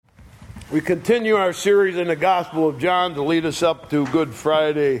We continue our series in the Gospel of John to lead us up to Good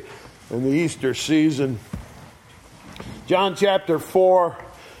Friday and the Easter season. John chapter 4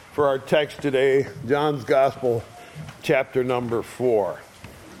 for our text today. John's Gospel, chapter number 4.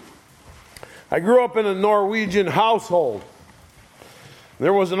 I grew up in a Norwegian household.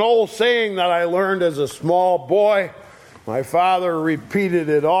 There was an old saying that I learned as a small boy. My father repeated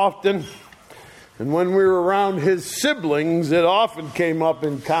it often. And when we were around his siblings, it often came up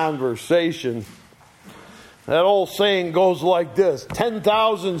in conversation. That old saying goes like this: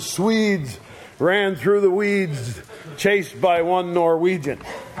 10,000 Swedes ran through the weeds, chased by one Norwegian.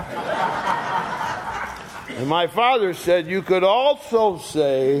 And my father said you could also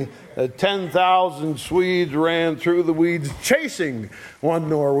say that 10,000 Swedes ran through the weeds, chasing one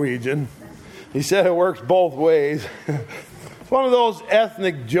Norwegian. He said it works both ways. It's one of those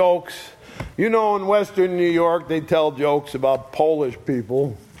ethnic jokes. You know, in Western New York, they tell jokes about Polish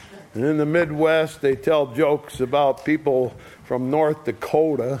people. And in the Midwest, they tell jokes about people from North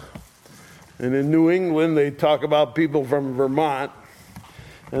Dakota. And in New England, they talk about people from Vermont.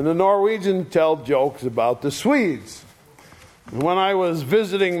 And the Norwegians tell jokes about the Swedes. And when I was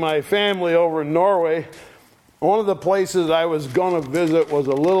visiting my family over in Norway, one of the places I was going to visit was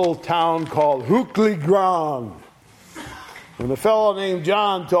a little town called Hukligrand. And a fellow named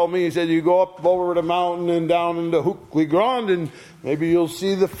John told me, he said, you go up over the mountain and down into Hukligrand and maybe you'll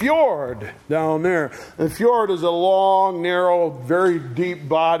see the fjord down there. The fjord is a long, narrow, very deep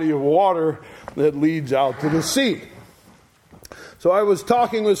body of water that leads out to the sea. So I was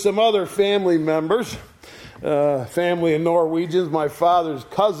talking with some other family members, family of Norwegians, my father's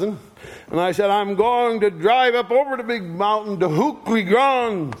cousin, and I said, I'm going to drive up over the big mountain to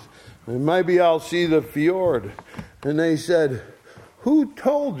Hukligrand and maybe I'll see the fjord. And they said, who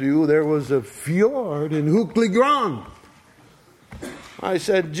told you there was a fjord in Hukligrand? I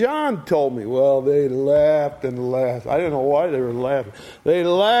said, John told me. Well, they laughed and laughed. I don't know why they were laughing. They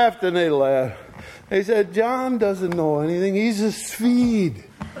laughed and they laughed. They said, John doesn't know anything. He's a Swede.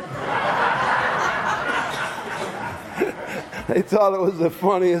 They thought it was the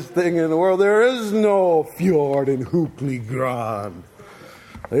funniest thing in the world. There is no fjord in Hukligrand.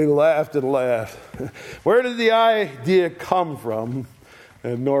 They laughed and laughed. Where did the idea come from?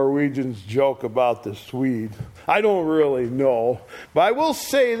 And Norwegians joke about the Swedes. I don't really know. But I will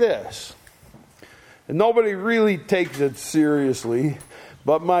say this. And nobody really takes it seriously.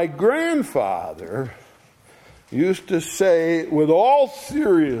 But my grandfather used to say with all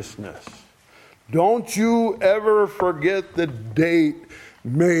seriousness, don't you ever forget the date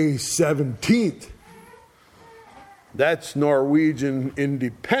May 17th. That's Norwegian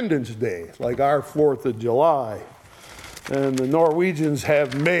Independence Day, like our 4th of July. And the Norwegians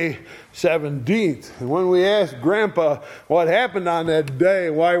have May 17th. And when we asked Grandpa what happened on that day,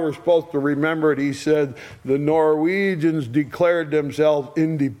 why we're supposed to remember it, he said the Norwegians declared themselves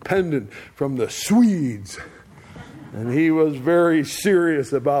independent from the Swedes. And he was very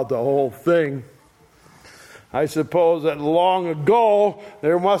serious about the whole thing. I suppose that long ago,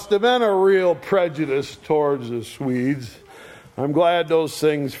 there must have been a real prejudice towards the Swedes. I'm glad those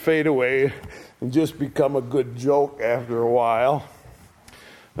things fade away and just become a good joke after a while.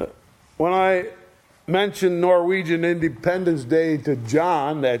 When I mentioned Norwegian Independence Day to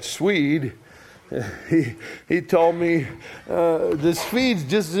John, that Swede, he told me the Swedes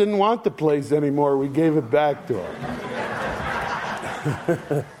just didn't want the place anymore. We gave it back to them.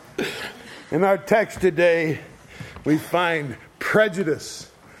 In our text today, we find prejudice,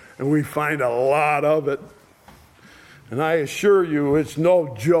 and we find a lot of it. And I assure you, it's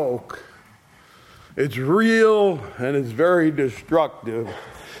no joke. It's real, and it's very destructive.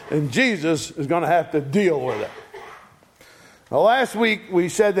 And Jesus is going to have to deal with it. Now, last week, we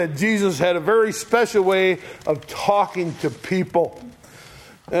said that Jesus had a very special way of talking to people.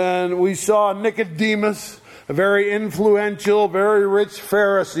 And we saw Nicodemus, a very influential, very rich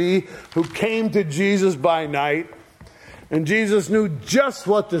Pharisee who came to Jesus by night. And Jesus knew just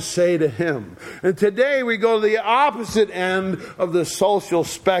what to say to him. And today we go to the opposite end of the social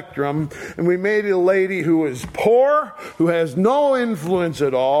spectrum. And we meet a lady who is poor, who has no influence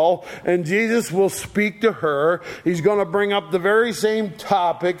at all. And Jesus will speak to her. He's going to bring up the very same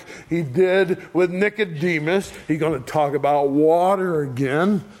topic he did with Nicodemus. He's going to talk about water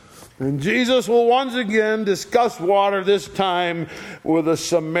again. And Jesus will once again discuss water, this time with a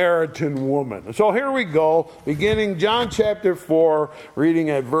Samaritan woman. So here we go, beginning John chapter 4, reading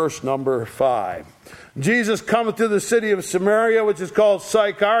at verse number 5. Jesus cometh to the city of Samaria, which is called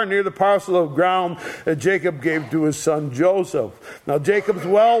Sychar, near the parcel of ground that Jacob gave to his son Joseph. Now Jacob's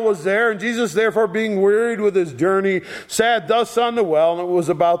well was there, and Jesus, therefore, being wearied with his journey, sat thus on the well, and it was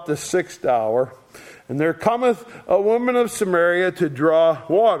about the 6th hour. And there cometh a woman of Samaria to draw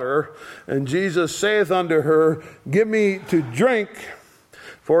water. And Jesus saith unto her, Give me to drink.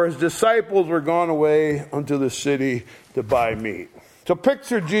 For his disciples were gone away unto the city to buy meat. So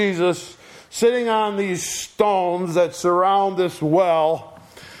picture Jesus sitting on these stones that surround this well.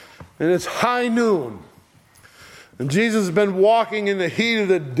 And it's high noon. And Jesus has been walking in the heat of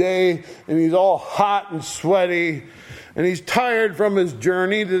the day. And he's all hot and sweaty. And he's tired from his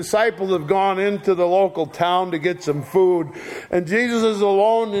journey. The disciples have gone into the local town to get some food. And Jesus is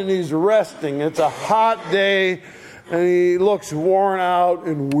alone and he's resting. It's a hot day and he looks worn out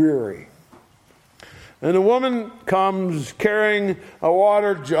and weary. And a woman comes carrying a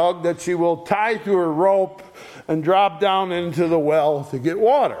water jug that she will tie to her rope and drop down into the well to get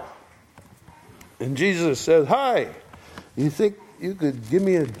water. And Jesus says, Hi, you think you could give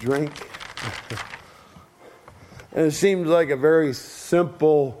me a drink? And it seems like a very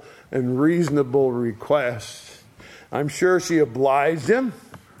simple and reasonable request. I'm sure she obliged him.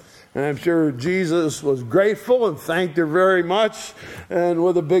 And I'm sure Jesus was grateful and thanked her very much. And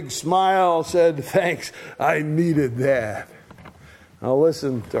with a big smile said, Thanks, I needed that. Now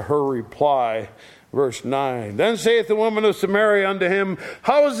listen to her reply. Verse 9. Then saith the woman of Samaria unto him,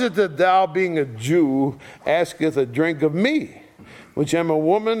 How is it that thou, being a Jew, asketh a drink of me, which am a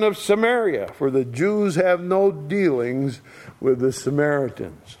woman of Samaria? For the Jews have no dealings with the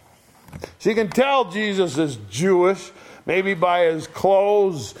Samaritans. So you can tell Jesus is Jewish, maybe by his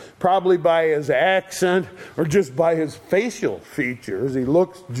clothes, probably by his accent, or just by his facial features. He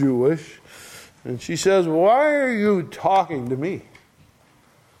looks Jewish. And she says, Why are you talking to me?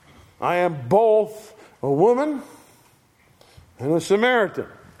 I am both a woman and a Samaritan.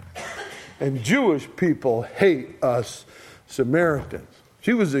 And Jewish people hate us Samaritans.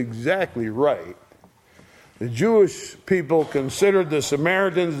 She was exactly right. The Jewish people considered the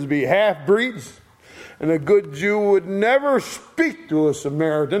Samaritans to be half-breeds, and a good Jew would never speak to a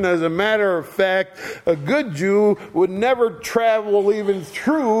Samaritan. As a matter of fact, a good Jew would never travel even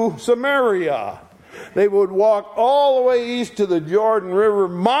through Samaria. They would walk all the way east to the Jordan River,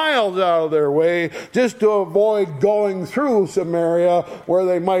 miles out of their way, just to avoid going through Samaria, where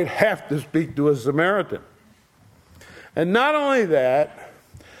they might have to speak to a Samaritan. And not only that,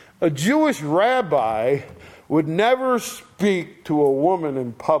 a Jewish rabbi would never speak to a woman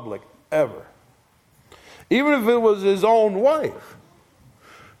in public, ever. Even if it was his own wife.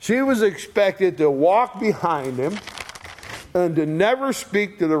 She was expected to walk behind him and to never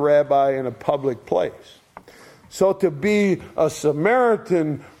speak to the rabbi in a public place. So to be a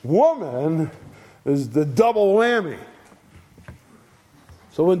Samaritan woman is the double whammy.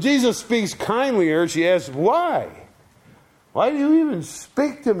 So when Jesus speaks kindly to her, she asks, Why? Why do you even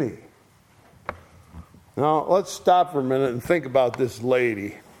speak to me? Now, let's stop for a minute and think about this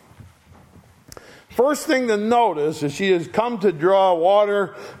lady. First thing to notice is she has come to draw water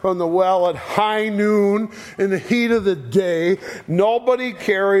from the well at high noon in the heat of the day. Nobody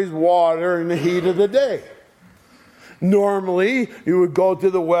carries water in the heat of the day. Normally, you would go to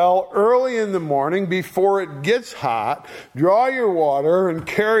the well early in the morning before it gets hot, draw your water, and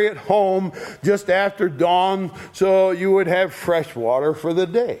carry it home just after dawn so you would have fresh water for the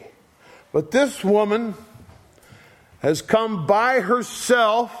day. But this woman has come by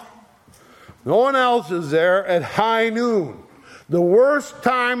herself. No one else is there at high noon, the worst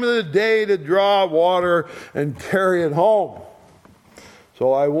time of the day to draw water and carry it home.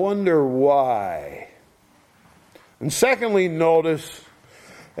 So I wonder why. And secondly, notice,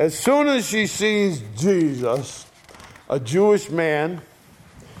 as soon as she sees Jesus, a Jewish man,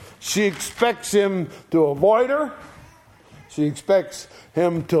 she expects him to avoid her. She expects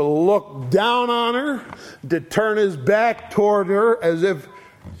him to look down on her, to turn his back toward her as if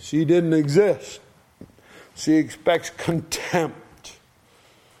she didn't exist. She expects contempt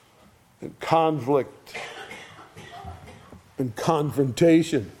and conflict and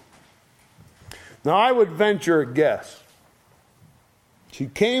confrontation. Now, I would venture a guess. She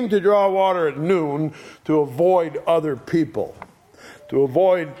came to draw water at noon to avoid other people, to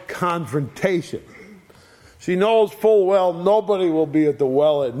avoid confrontation. She knows full well nobody will be at the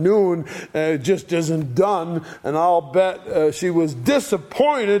well at noon. It just isn't done. And I'll bet she was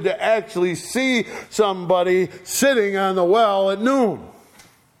disappointed to actually see somebody sitting on the well at noon.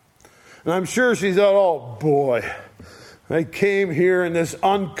 And I'm sure she thought, oh boy, I came here in this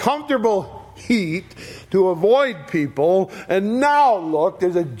uncomfortable heat to avoid people, and now look,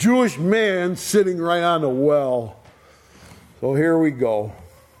 there's a Jewish man sitting right on the well. So here we go.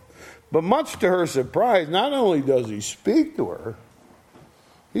 But much to her surprise, not only does he speak to her,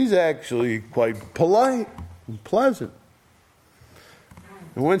 he's actually quite polite and pleasant.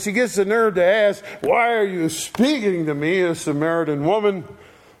 And when she gets the nerve to ask, why are you speaking to me, a Samaritan woman,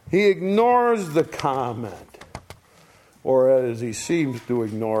 he ignores the comment, or as he seems to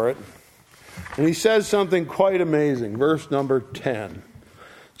ignore it. And he says something quite amazing. Verse number 10.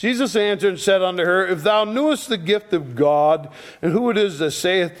 Jesus answered and said unto her, if thou knewest the gift of God, and who it is that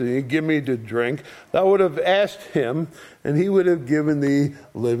saith to thee, give me to drink, thou would have asked him, and he would have given thee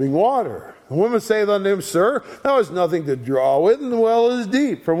living water. The woman saith unto him, Sir, thou hast nothing to draw with, and the well is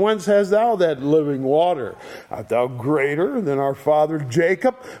deep. From whence hast thou that living water? Art thou greater than our father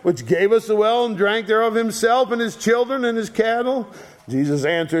Jacob, which gave us the well, and drank thereof himself, and his children, and his cattle? Jesus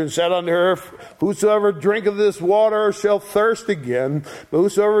answered and said unto her, whosoever drinketh this water shall thirst again, but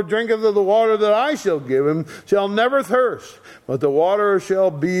whosoever drinketh of the water that I shall give him shall never thirst. But the water shall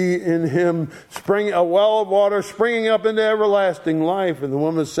be in him a well of water springing up into everlasting life. And the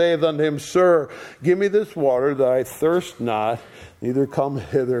woman saith unto him, Sir, give me this water that I thirst not, neither come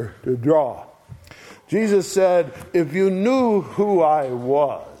hither to draw. Jesus said, if you knew who I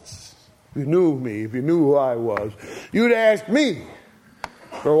was, if you knew me, if you knew who I was, you'd ask me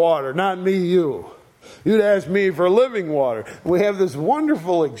for water, not me, you. You'd ask me for living water. We have this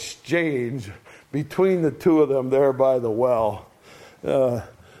wonderful exchange between the two of them there by the well.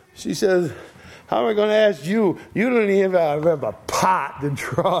 She says, how am I going to ask you? You don't even have a pot to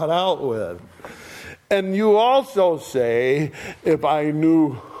draw it out with. And you also say, if I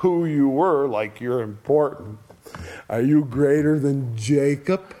knew who you were, like you're important, are you greater than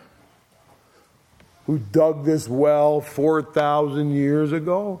Jacob, who dug this well 4,000 years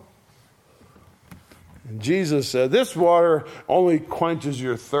ago? And Jesus said, this water only quenches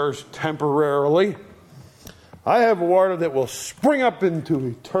your thirst temporarily. I have water that will spring up into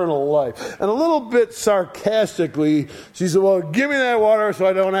eternal life. And a little bit sarcastically, she said, well, give me that water so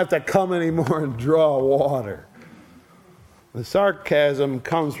I don't have to come anymore and draw water. The sarcasm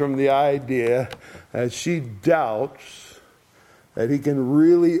comes from the idea that she doubts that he can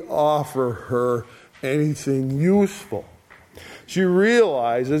really offer her anything useful. She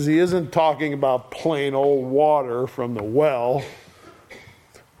realizes he isn't talking about plain old water from the well.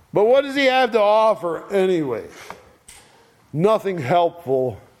 But what does he have to offer anyway? Nothing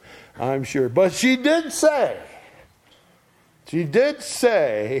helpful, I'm sure. But she did say,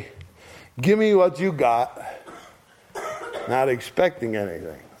 give me what you got, not expecting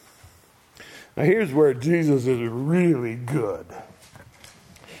anything. Now here's where Jesus is really good.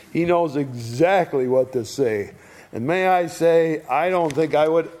 He knows exactly what to say. And may I say, I don't think I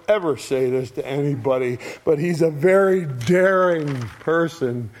would ever say this to anybody, but he's a very daring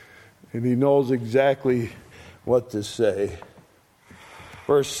person, and he knows exactly what to say.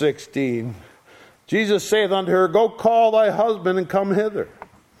 Verse 16, Jesus saith unto her, go call thy husband and come hither.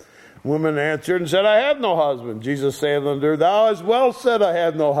 The woman answered and said, I have no husband. Jesus saith unto her, thou hast well said, I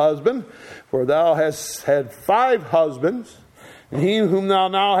have no husband, for thou hast had 5 husbands, and he whom thou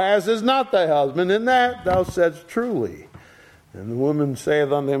now hast is not thy husband, and that thou saidst truly. And the woman saith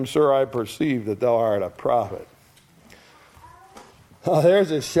unto him, Sir, I perceive that thou art a prophet. Oh,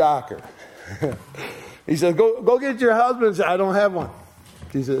 there's a shocker. He said, go get your husband. Said, I don't have one.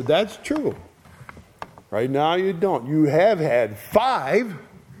 He said, that's true. Right now you don't. You have had 5.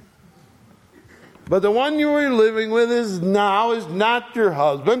 But the one you were living with is not your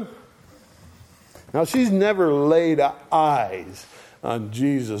husband. Now, she's never laid eyes on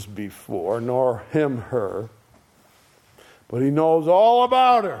Jesus before, nor him her. But he knows all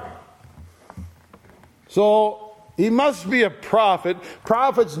about her. So, he must be a prophet.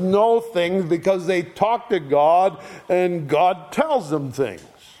 Prophets know things because they talk to God, and God tells them things.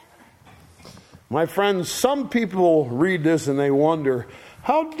 My friends, some people read this and they wonder,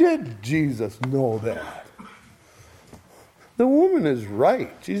 how did Jesus know that? The woman is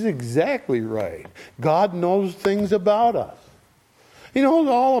right. She's exactly right. God knows things about us. He knows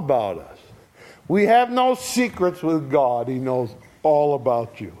all about us. We have no secrets with God. He knows all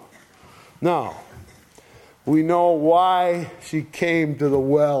about you. Now, we know why she came to the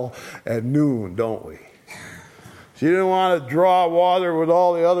well at noon, don't we? She didn't want to draw water with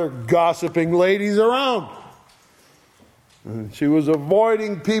all the other gossiping ladies around. And she was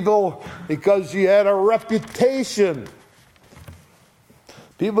avoiding people because she had a reputation.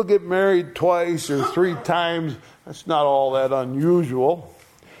 People get married twice or 3 times. That's not all that unusual.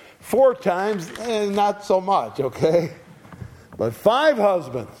 4 times, not so much, okay? But 5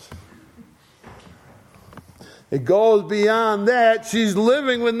 husbands. It goes beyond that. She's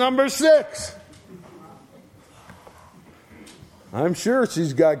living with number 6. I'm sure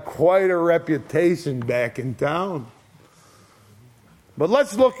she's got quite a reputation back in town. But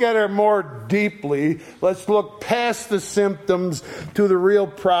let's look at her more deeply. Let's look past the symptoms to the real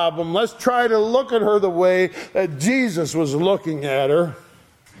problem. Let's try to look at her the way that Jesus was looking at her.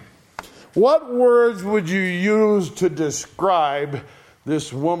 What words would you use to describe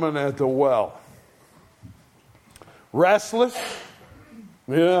this woman at the well? Restless?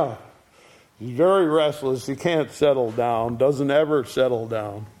 Yeah. She's very restless. She can't settle down. Doesn't ever settle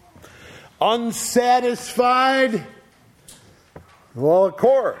down. Unsatisfied? Well, of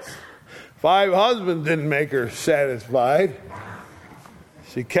course. 5 husbands didn't make her satisfied.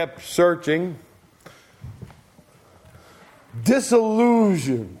 She kept searching.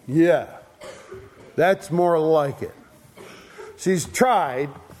 Disillusion. Yeah. That's more like it. She's tried.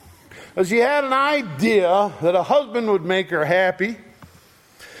 She had an idea that a husband would make her happy.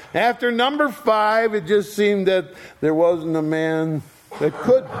 After number 5, it just seemed that there wasn't a man that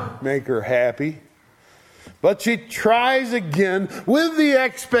could make her happy. But she tries again with the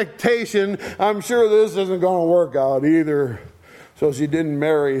expectation, I'm sure this isn't going to work out either. So she didn't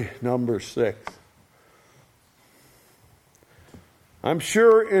marry number 6. I'm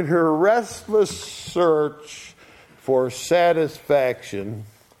sure in her restless search for satisfaction,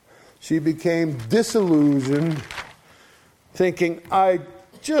 she became disillusioned, thinking, I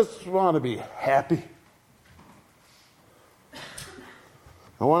just want to be happy.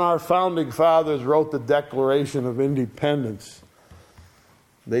 And when our founding fathers wrote the Declaration of Independence,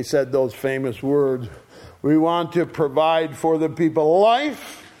 they said those famous words, we want to provide for the people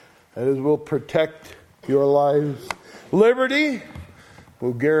life, that is, will protect your lives. Liberty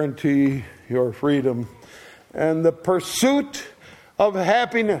will guarantee your freedom. And the pursuit of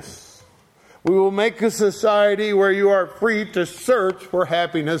happiness. We will make a society where you are free to search for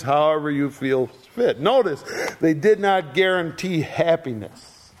happiness however you feel fit. Notice, they did not guarantee happiness.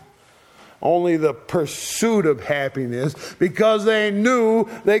 Only the pursuit of happiness, because they knew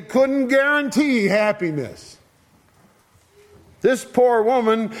they couldn't guarantee happiness. This poor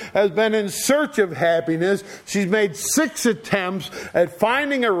woman has been in search of happiness. She's made 6 attempts at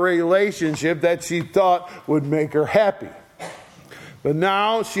finding a relationship that she thought would make her happy. But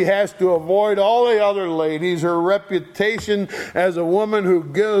now she has to avoid all the other ladies. Her reputation as a woman who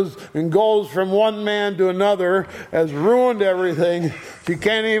gives and goes from one man to another has ruined everything. She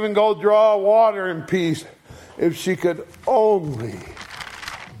can't even go draw water in peace. If she could only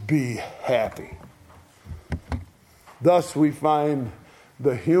be happy. Thus we find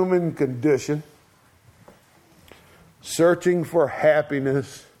the human condition, searching for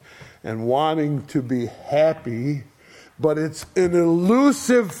happiness and wanting to be happy. But it's an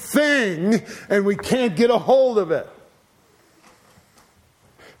elusive thing, and we can't get a hold of it.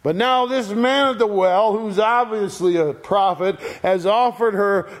 But now this man at the well, who's obviously a prophet, has offered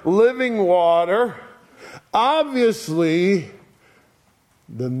her living water. Obviously,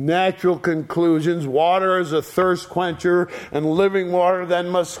 the natural conclusions, water is a thirst quencher, and living water then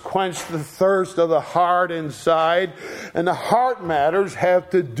must quench the thirst of the heart inside. And the heart matters have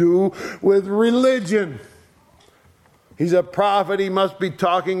to do with religion. He's a prophet, he must be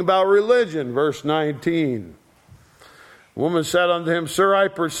talking about religion. Verse 19. The woman said unto him, Sir, I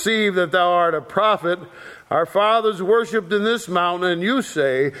perceive that thou art a prophet. Our fathers worshipped in this mountain, and you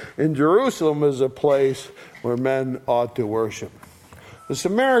say, in Jerusalem is a place where men ought to worship. The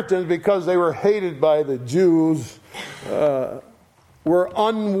Samaritans, because they were hated by the Jews, were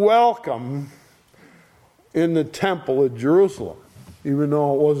unwelcome in the temple at Jerusalem, even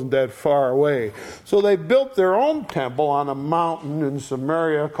though it wasn't that far away. So they built their own temple on a mountain in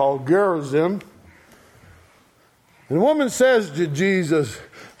Samaria called Gerizim. And the woman says to Jesus,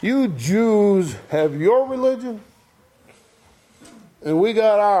 you Jews have your religion, and we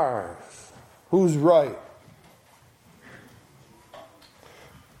got ours. Who's right?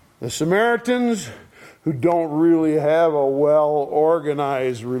 The Samaritans, who don't really have a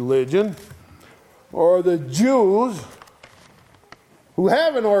well-organized religion, or the Jews, who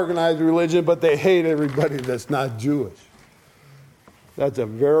have an organized religion, but they hate everybody that's not Jewish? That's a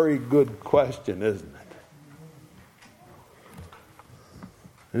very good question, isn't it?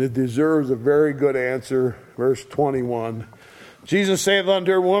 And it deserves a very good answer. Verse 21. Jesus saith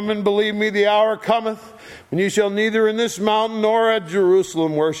unto her, Woman, believe me, the hour cometh, when ye shall neither in this mountain nor at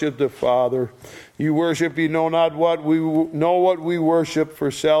Jerusalem worship the Father. You worship, ye know not what. We know what we worship, for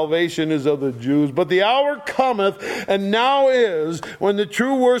salvation is of the Jews. But the hour cometh, and now is, when the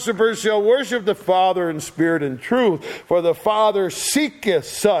true worshippers shall worship the Father in spirit and truth. For the Father seeketh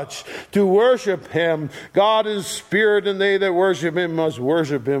such to worship him. God is spirit, and they that worship him must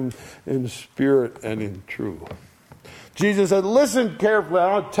worship him in spirit and in truth. Jesus said, listen carefully,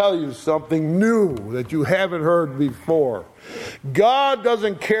 I'll tell you something new that you haven't heard before. God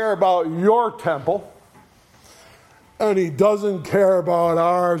doesn't care about your temple, and he doesn't care about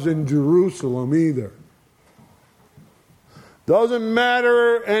ours in Jerusalem either. Doesn't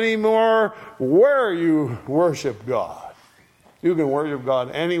matter anymore where you worship God. You can worship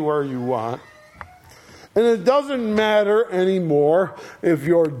God anywhere you want. And it doesn't matter anymore if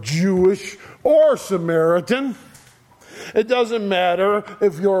you're Jewish or Samaritan. It doesn't matter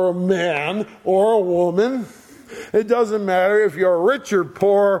if you're a man or a woman. It doesn't matter if you're rich or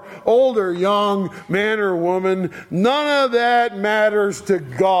poor, old or young, man or woman. None of that matters to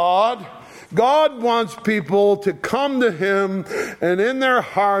God. God wants people to come to him and in their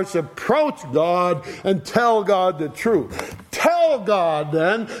hearts approach God and tell God the truth. Tell God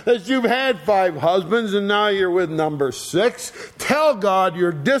then that you've had 5 husbands and now you're with number 6. Tell God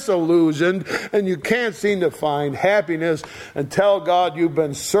you're disillusioned and you can't seem to find happiness. And tell God you've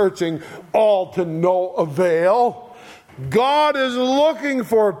been searching all to no avail. God is looking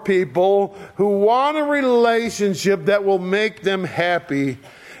for people who want a relationship that will make them happy.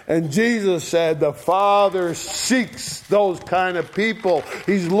 And Jesus said the Father seeks those kind of people.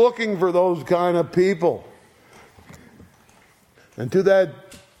 He's looking for those kind of people. And to that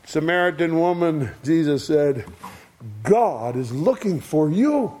Samaritan woman, Jesus said, God is looking for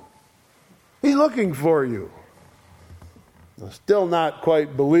you. He's looking for you. I'm still not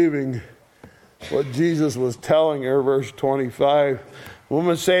quite believing what Jesus was telling her, verse 25.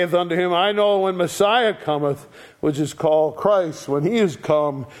 Woman saith unto him, I know when Messiah cometh, which is called Christ, when he is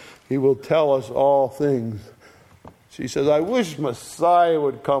come, he will tell us all things. She says, I wish Messiah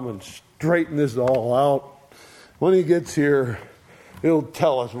would come and straighten this all out. When he gets here, he'll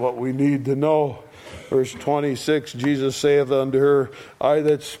tell us what we need to know. Verse 26, Jesus saith unto her, I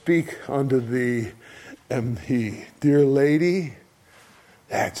that speak unto thee am he. Dear lady,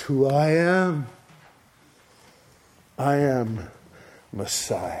 that's who I am. I am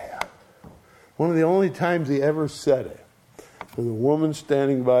Messiah. One of the only times he ever said it to the woman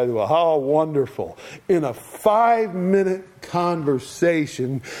standing by the well. How wonderful. In a 5-minute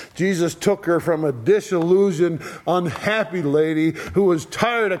conversation, Jesus took her from a disillusioned, unhappy lady who was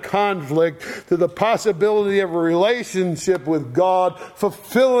tired of conflict to the possibility of a relationship with God,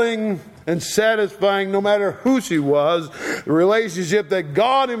 fulfilling and satisfying no matter who she was, the relationship that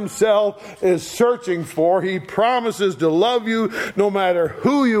God himself is searching for. He promises to love you no matter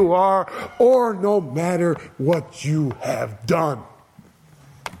who you are or no matter what you have done.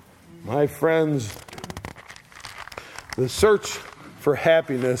 My friends, the search for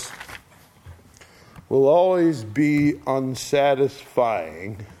happiness will always be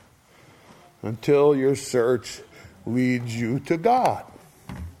unsatisfying until your search leads you to God.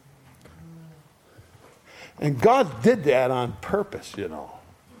 And God did that on purpose, you know.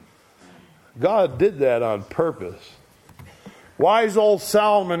 God did that on purpose. Wise old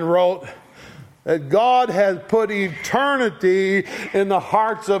Solomon wrote that God has put eternity in the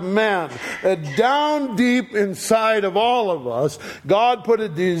hearts of men. That down deep inside of all of us, God put a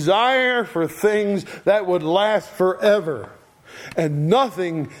desire for things that would last forever. And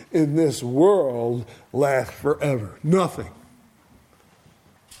nothing in this world lasts forever. Nothing.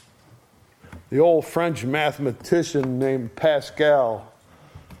 The old French mathematician named Pascal,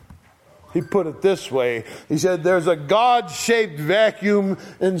 he put it this way. He said, there's a God-shaped vacuum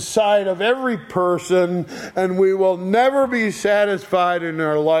inside of every person, and we will never be satisfied in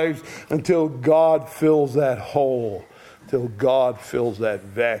our lives until God fills that hole, till God fills that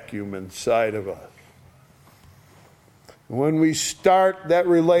vacuum inside of us. When we start that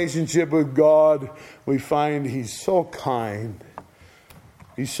relationship with God, we find he's so kind.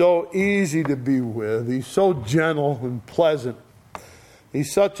 He's so easy to be with. He's so gentle and pleasant.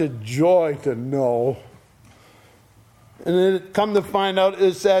 He's such a joy to know. And then come to find out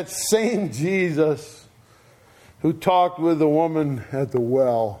it's that same Jesus who talked with the woman at the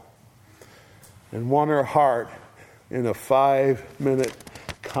well and won her heart in a 5-minute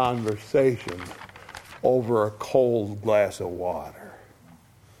conversation over a cold glass of water.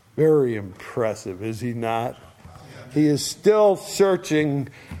 Very impressive, is he not? He is still searching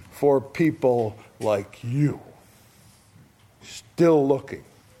for people like you. still looking.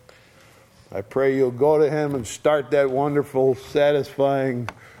 I pray you'll go to him and start that wonderful, satisfying,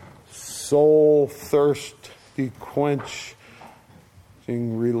 soul thirsty, quenching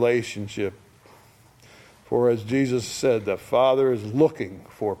relationship. For as Jesus said, the Father is looking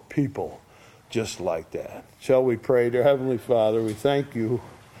for people just like that. Shall we pray? Dear Heavenly Father, we thank you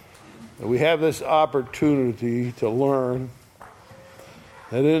that we have this opportunity to learn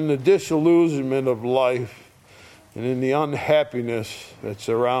that in the disillusionment of life and in the unhappiness that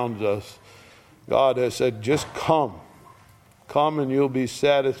surrounds us, God has said, just come. Come and you'll be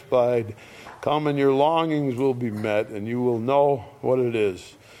satisfied. Come and your longings will be met, and you will know what it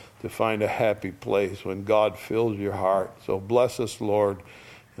is to find a happy place when God fills your heart. So bless us, Lord,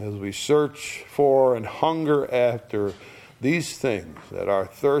 as we search for and hunger after these things, that our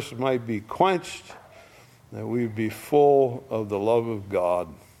thirst might be quenched, that we be full of the love of God,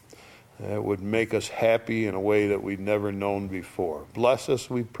 that would make us happy in a way that we'd never known before. Bless us,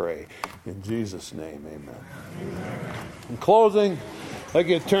 we pray. In Jesus' name, amen. In closing, I'd like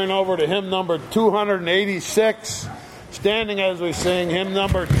you to turn over to hymn number 286. Standing as we sing hymn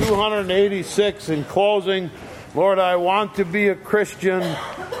number 286 in closing, Lord, I want to be a Christian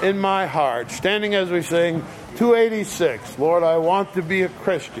in my heart. Standing as we sing 286, Lord, I want to be a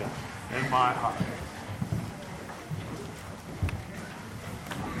Christian in my heart.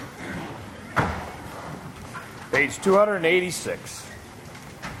 Page 286.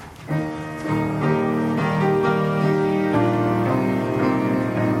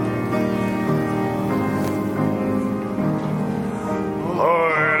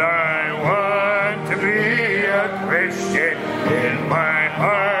 Lord, I want to be a Christian in my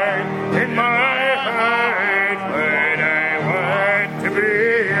heart, in my heart. Lord, I want to be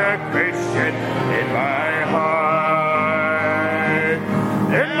a Christian in my heart,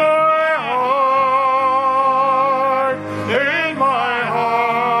 in my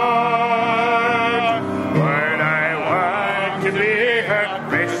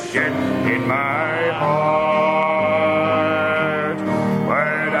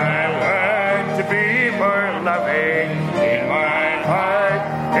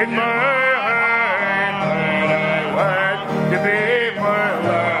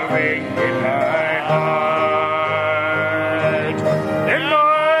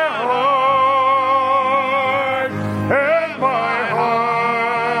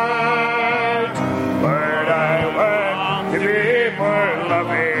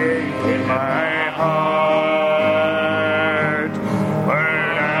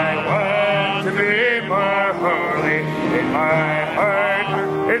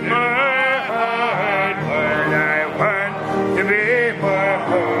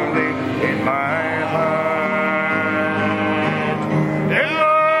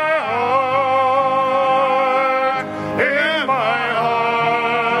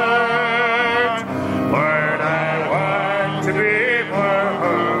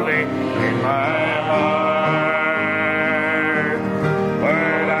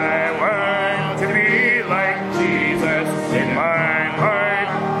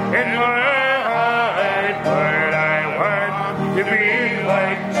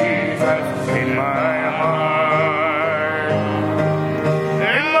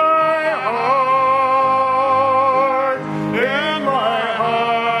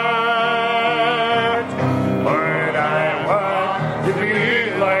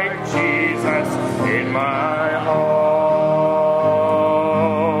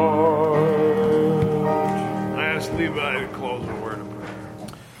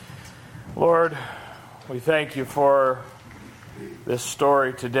Lord, we thank you for this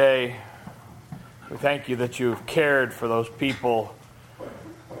story today. We thank you that you've cared for those people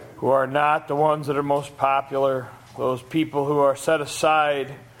who are not the ones that are most popular, those people who are set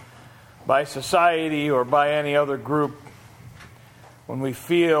aside by society or by any other group. When we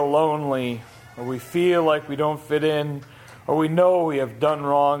feel lonely, or we feel like we don't fit in, or we know we have done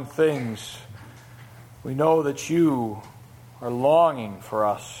wrong things, we know that you are longing for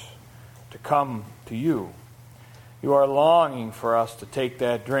us to come to you. You are longing for us to take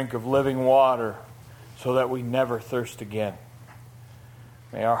that drink of living water so that we never thirst again.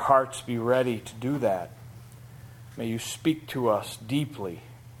 May our hearts be ready to do that. May you speak to us deeply.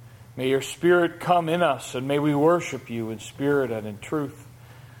 May your Spirit come in us, and may we worship you in spirit and in truth.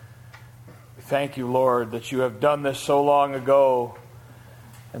 We thank you, Lord, that you have done this so long ago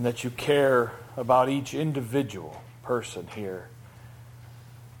and that you care about each individual person here.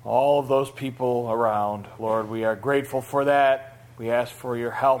 All of those people around, Lord, we are grateful for that. We ask for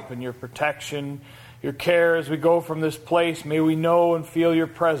your help and your protection, your care as we go from this place. May we know and feel your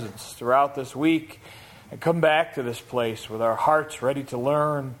presence throughout this week and come back to this place with our hearts ready to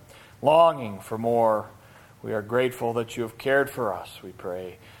learn, longing for more. We are grateful that you have cared for us. We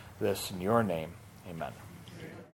pray this in your name. Amen.